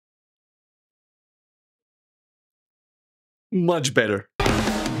much better.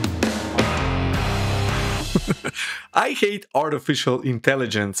 I hate artificial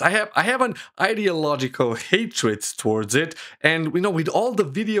intelligence. I have an ideological hatred towards it, and with all the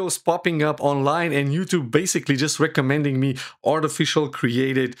videos popping up online and YouTube basically just recommending me artificial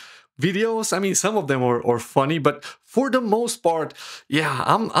created videos. I mean, some of them are funny, but for the most part, yeah,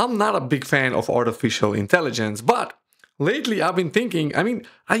 I'm not a big fan of artificial intelligence. But lately, I've been thinking, I mean,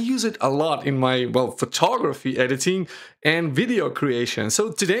 I use it a lot in my, well, photography editing and video creation.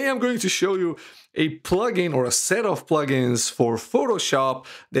 So today I'm going to show you a plugin or a set of plugins for Photoshop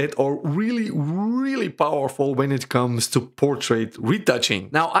that are really powerful when it comes to portrait retouching.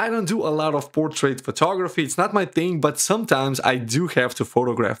 Now, I don't do a lot of portrait photography, it's not my thing, but sometimes I do have to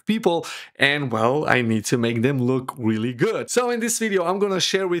photograph people and, well, I need to make them look really good. So in this video, I'm gonna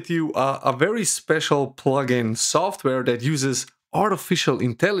share with you a very special plugin software that uses artificial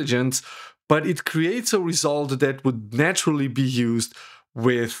intelligence, but it creates a result that would naturally be used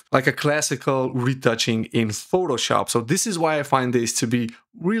with like a classical retouching in Photoshop. So this is why I find this to be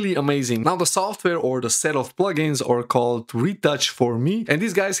really amazing. Now the software or the set of plugins are called Retouch4me, and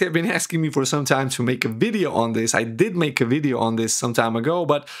these guys have been asking me for some time to make a video on this. I did make a video on this some time ago,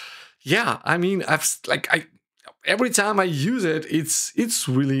 but yeah, I mean, every time I use it, it's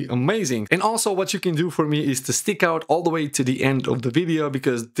really amazing. And also what you can do for me is to stick out all the way to the end of the video,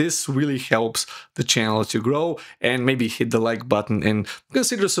 because this really helps the channel to grow, and maybe hit the like button and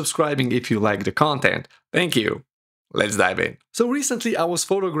consider subscribing if you like the content. Thank you. Let's dive in. So recently I was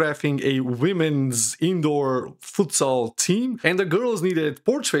photographing a women's indoor futsal team, and the girls needed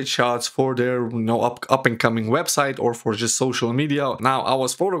portrait shots for their up and coming website or for just social media. Now I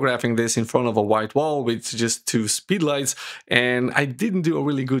was photographing this in front of a white wall with just 2 speedlights, and I didn't do a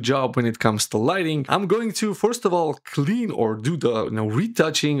really good job when it comes to lighting. I'm going to first of all clean or do the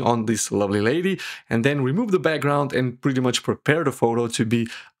retouching on this lovely lady, and then remove the background and pretty much prepare the photo to be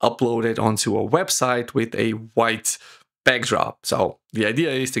uploaded onto a website with a white backdrop. So the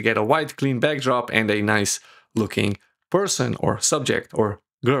idea is to get a white clean backdrop and a nice looking person or subject or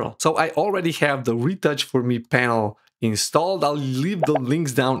girl. So I already have the Retouch4me panel installed. I'll leave the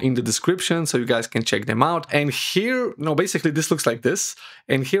links down in the description so you guys can check them out. And here, basically this looks like this.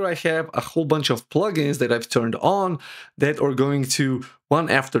 And here I have a whole bunch of plugins that I've turned on that are going to, one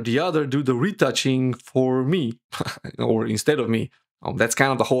after the other, do the retouching for me or instead of me. That's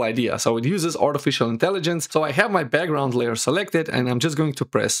kind of the whole idea. So it uses artificial intelligence. So I have my background layer selected, and I'm just going to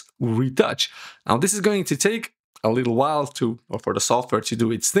press retouch. Now this is going to take a little while for the software to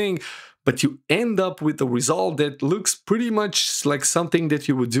do its thing, but you end up with a result that looks pretty much like something that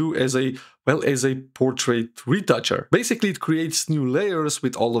you would do as a portrait retoucher. Basically, it creates new layers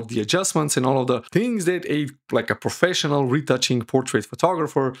with all of the adjustments and all of the things that a professional retouching portrait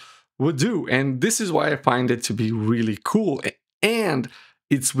photographer would do. And this is why I find it to be really cool. And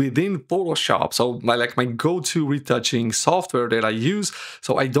it's within Photoshop, so my go-to retouching software that I use,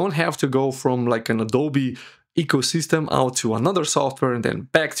 so I don't have to go from like an Adobe ecosystem out to another software and then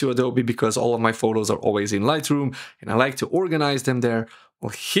back to Adobe, because all of my photos are always in Lightroom and I like to organize them there. Well,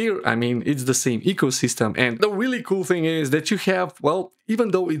 here, I mean, it's the same ecosystem, and the really cool thing is that you have, well,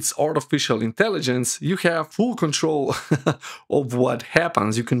 even though it's artificial intelligence, you have full control of what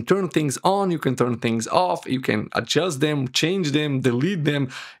happens. You can turn things on, you can turn things off, you can adjust them, change them, delete them,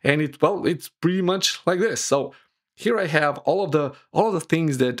 and it's pretty much like this. So here I have all of the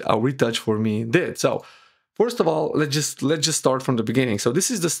things that Retouch4me did. So first of all, let's just start from the beginning. So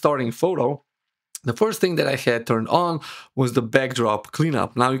this is the starting photo. The first thing that I had turned on was the backdrop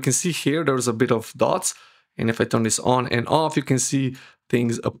cleanup. Now you can see here there's a bit of dots, and if I turn this on and off, you can see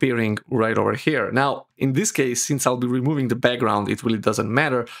things appearing right over here. Now in this case, since I'll be removing the background, it really doesn't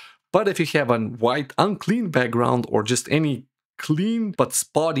matter. But if you have a white unclean background or just any clean but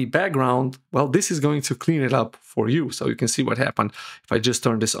spotty background, well, this is going to clean it up for you. So you can see what happened. If I just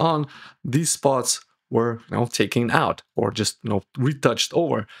turn this on, these spots were taken out or just retouched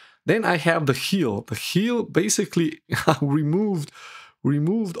over. Then I have the heel. The heel basically removed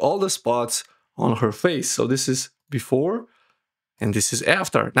all the spots on her face. So this is before and this is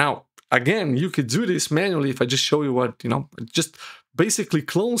after. Now, again, you could do this manually if I just show you what, just basically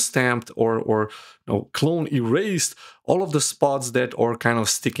clone stamped or clone erased all of the spots that are kind of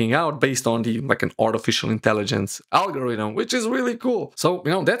sticking out based on the an artificial intelligence algorithm, which is really cool. So,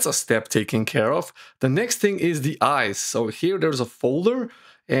 that's a step taken care of. The next thing is the eyes. So here there's a folder,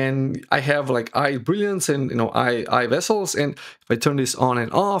 and I have eye brilliance and eye vessels, and if I turn this on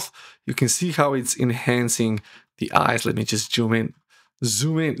and off, you can see how it's enhancing the eyes. Let me just zoom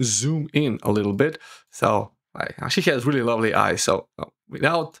in a little bit. So she has really lovely eyes. So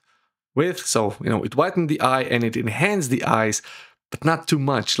without with. So, it whitened the eye and it enhanced the eyes, but not too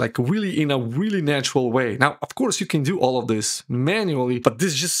much, like really in a really natural way. Now, of course, you can do all of this manually, but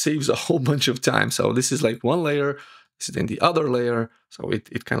this just saves a whole bunch of time. So this is like one layer, this is then the other layer. So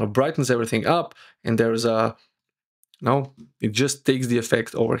it kind of brightens everything up, and there's a, it just takes the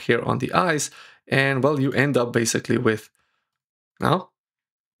effect over here on the eyes, and well, you end up basically with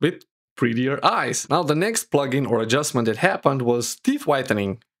prettier eyes. Now, the next plugin or adjustment that happened was teeth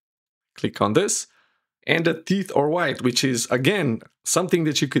whitening. Click on this, and the teeth are white, which is, again, something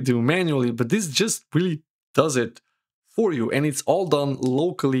that you could do manually, but this just really does it for you, and it's all done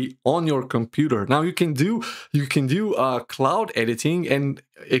locally on your computer. Now you can do cloud editing, and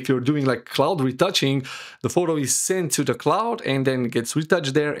if you're doing like cloud retouching, the photo is sent to the cloud and then it gets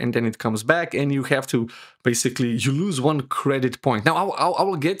retouched there, and then it comes back, and you have to basically, you lose 1 credit point. Now I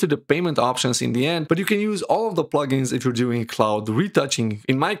will get to the payment options in the end, but you can use all of the plugins if you're doing cloud retouching.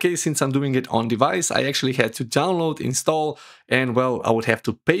 In my case, since I'm doing it on device, I actually had to download, install, and well, I would have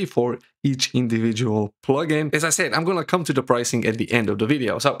to pay for each individual plugin. As I said, I'm gonna come to the pricing at the end of the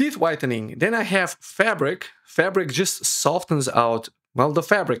video. So teeth whitening, then I have fabric. Fabric just softens out, well, the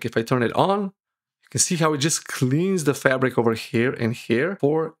fabric. If I turn it on, you can see how it just cleans the fabric over here and here,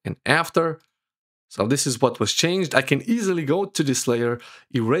 before and after. So this is what was changed. I can easily go to this layer,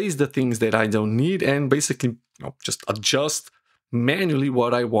 erase the things that I don't need, and basically just adjust manually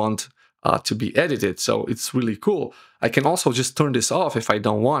what I want to be edited. So it's really cool. I can also just turn this off if I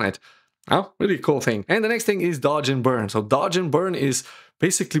don't want it. Oh, really cool thing. And the next thing is dodge and burn. So dodge and burn is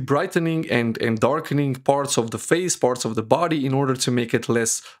basically brightening and darkening parts of the face, parts of the body, in order to make it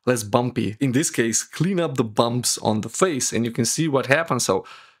less bumpy. In this case, clean up the bumps on the face, and you can see what happens. So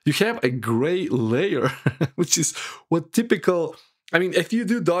you have a gray layer, which is what typical... I mean, if you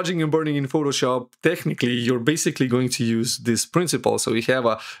do dodging and burning in Photoshop, technically, you're basically going to use this principle. So you have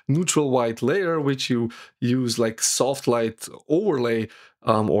a neutral white layer, which you use like soft light overlay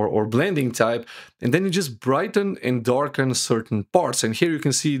or blending type, and then you just brighten and darken certain parts. And here you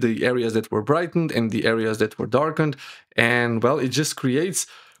can see the areas that were brightened and the areas that were darkened. And well, it just creates,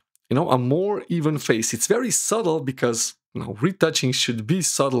 a more even face. It's very subtle because, retouching should be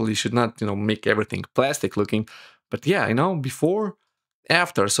subtle. You should not, make everything plastic looking. But yeah, before,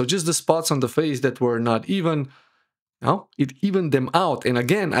 after. So just the spots on the face that were not even, it evened them out. And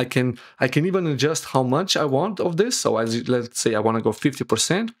again, I can even adjust how much I want of this. So let's say I want to go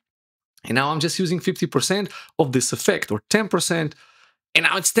 50%. And now I'm just using 50% of this effect, or 10%. And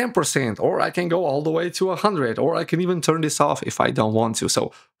now it's 10%. Or I can go all the way to 100. Or I can even turn this off if I don't want to.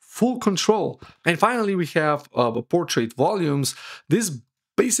 So full control. And finally, we have portrait volumes. This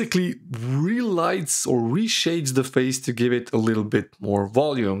basically relights or reshades the face to give it a little bit more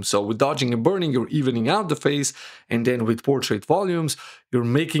volume. So with dodging and burning, you're evening out the face, and then with portrait volumes, you're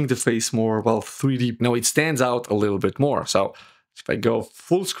making the face more, well, 3D. Now it stands out a little bit more. So if I go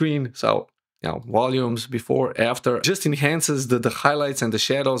full screen, so volumes before, after, just enhances the highlights and the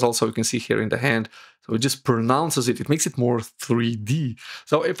shadows. Also, you can see here in the hand. So it just pronounces it. It makes it more 3D.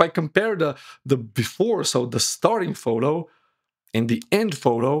 So if I compare the before, so the starting photo, and the end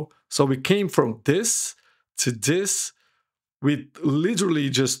photo, so we came from this to this with literally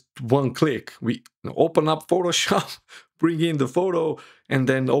just one click. We open up Photoshop, bring in the photo, and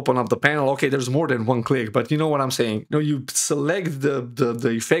then open up the panel. Okay, there's more than one click, but you know what I'm saying. You select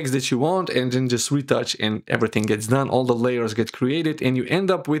the effects that you want, and then just retouch, and everything gets done. All the layers get created, and you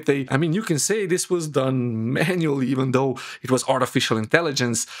end up with a, I mean, you can say this was done manually, even though it was artificial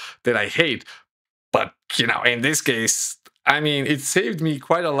intelligence that I hate. But, in this case, I mean, it saved me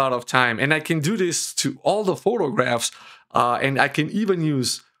quite a lot of time, and I can do this to all the photographs, and I can even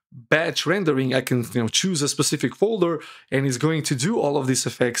use batch rendering. I can choose a specific folder, and it's going to do all of these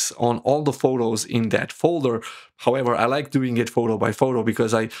effects on all the photos in that folder. However, I like doing it photo by photo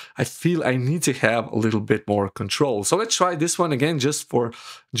because I feel I need to have a little bit more control. So let's try this one again just for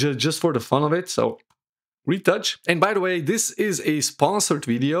the fun of it. So Retouch. And by the way, this is a sponsored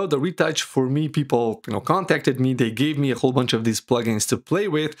video. The Retouch4me people, contacted me. They gave me a whole bunch of these plugins to play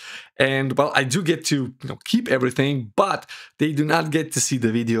with. And well, I do get to, keep everything, but they do not get to see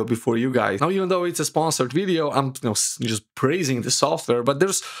the video before you guys. Now, even though it's a sponsored video, I'm just praising the software, but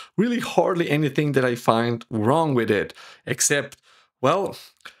there's really hardly anything that I find wrong with it, except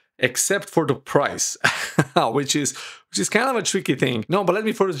for the price, which is kind of a tricky thing. No, but let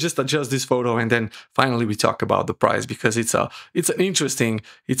me first just adjust this photo, and then finally we talk about the price, because it's an interesting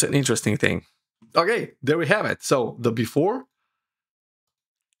thing. Okay, there we have it. So the before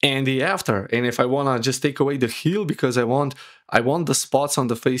and the after. And if I want to just take away the heel, because I want the spots on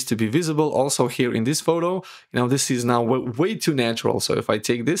the face to be visible also here in this photo, this is now way too natural. So if I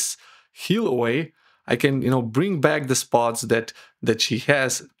take this heal away, I can, bring back the spots that she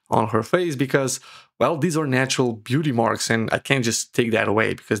has on her face, because, well, these are natural beauty marks, and I can't just take that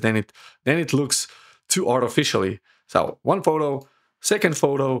away, because then it looks too artificially. So one photo, second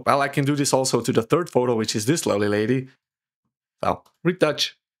photo, well, I can do this also to the third photo, which is this lovely lady. So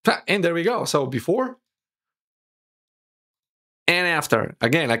retouch, and there we go. So before and after.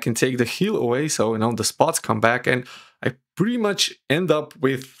 Again, I can take the heel away, so the spots come back, and I pretty much end up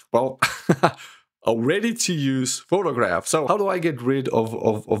with, well, a ready-to-use photograph. So how do I get rid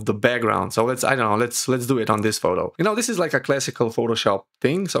of the background? So I don't know, let's do it on this photo. This is like a classical Photoshop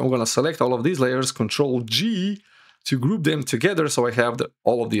thing. So I'm gonna select all of these layers, Control G, to group them together, so I have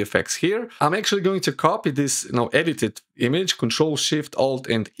all of the effects here. I'm actually going to copy this, edited image, Control Shift Alt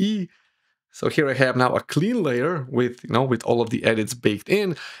and E. So here I have now a clean layer with, with all of the edits baked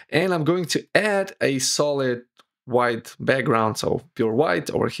in, and I'm going to add a solid white background, so pure white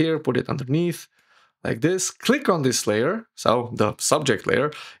over here, put it underneath like this. Click on this layer, so the subject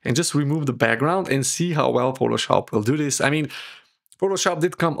layer, and just remove the background and see how well Photoshop will do this. I mean, Photoshop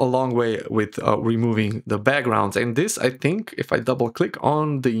did come a long way with removing the backgrounds, and this, I think, if I double click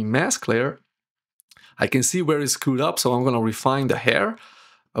on the mask layer, I can see where it's screwed up, so I'm going to refine the hair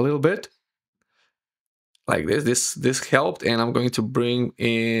a little bit. Like this helped, and I'm going to bring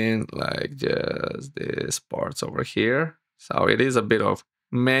in like just these parts over here. So it is a bit of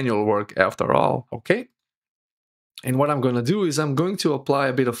manual work after all, okay? And what I'm going to do is I'm going to apply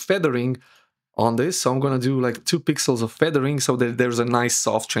a bit of feathering on this. So I'm going to do like 2 pixels of feathering so that there's a nice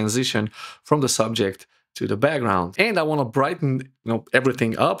soft transition from the subject to the background. And I want to brighten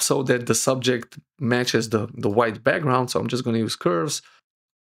everything up so that the subject matches the white background. So I'm just going to use curves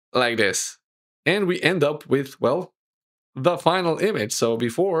like this. And we end up with, well, the final image. So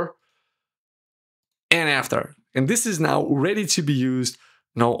before and after. And this is now ready to be used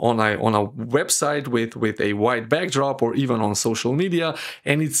on a website with a white backdrop, or even on social media.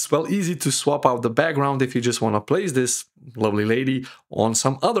 And it's, well, easy to swap out the background if you just want to place this lovely lady on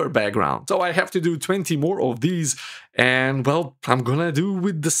some other background. So I have to do 20 more of these, and, well, I'm gonna do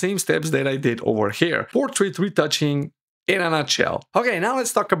with the same steps that I did over here. Portrait retouching in a nutshell. Okay, now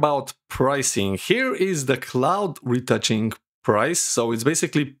let's talk about pricing. Here is the cloud retouching price. So it's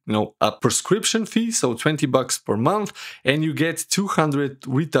basically, a prescription fee, so $20 per month, and you get 200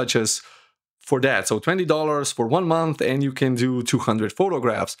 retouches for that. So $20 for 1 month, and you can do 200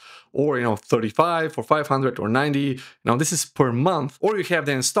 photographs, or 35 or 500 or 90. Now this is per month. Or you have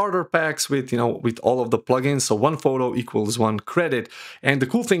then starter packs with with all of the plugins, so 1 photo equals 1 credit. And the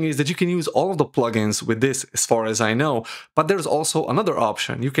cool thing is that you can use all of the plugins with this, as far as I know. But there's also another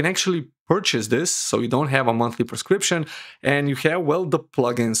option. You can actually purchase this, so you don't have a monthly prescription, and you have, well, the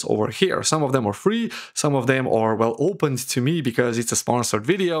plugins over here. Some of them are free, some of them are, well, opened to me because it's a sponsored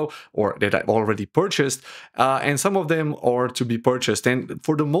video or that I already purchased, and some of them are to be purchased. And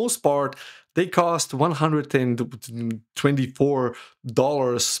for the most part, they cost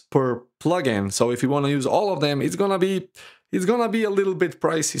 $124 per plugin. So if you want to use all of them, it's gonna be a little bit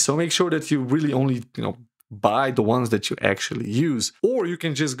pricey. So make sure that you really only buy the ones that you actually use. Or you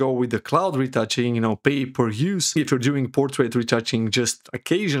can just go with the cloud retouching, pay per use. If you're doing portrait retouching just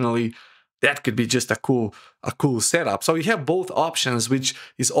occasionally, that could be just a cool setup. So you have both options, which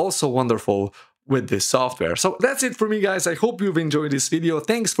is also wonderful with this software. So that's it for me, guys. I hope you've enjoyed this video.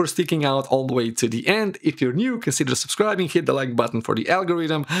 Thanks for sticking out all the way to the end. If you're new, consider subscribing, hit the like button for the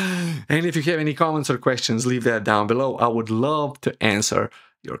algorithm. And if you have any comments or questions, leave that down below. I would love to answer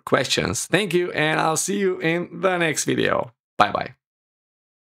your questions. Thank you, and I'll see you in the next video. Bye-bye.